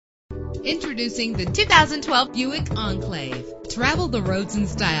Introducing the 2012 Buick Enclave. Travel the roads in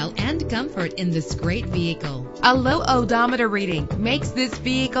style and comfort in this great vehicle. A low odometer reading makes this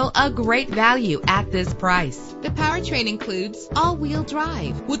vehicle a great value at this price. The powertrain includes all-wheel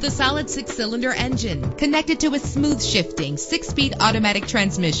drive with a solid 6-cylinder engine connected to a smooth shifting 6-speed automatic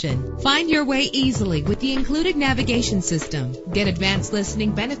transmission. Find your way easily with the included navigation system. Get advanced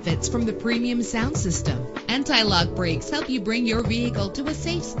listening benefits from the premium sound system. Anti-lock brakes help you bring your vehicle to a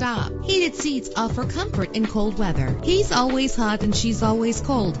safe stop. Heated seats offer comfort in cold weather. He's always hot and she's always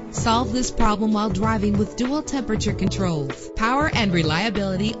cold. Solve this problem while driving with dual temperature controls. Power and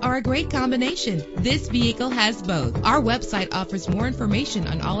reliability are a great combination. This vehicle has both. Our website offers more information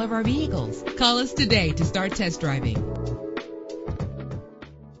on all of our vehicles. Call us today to start test driving.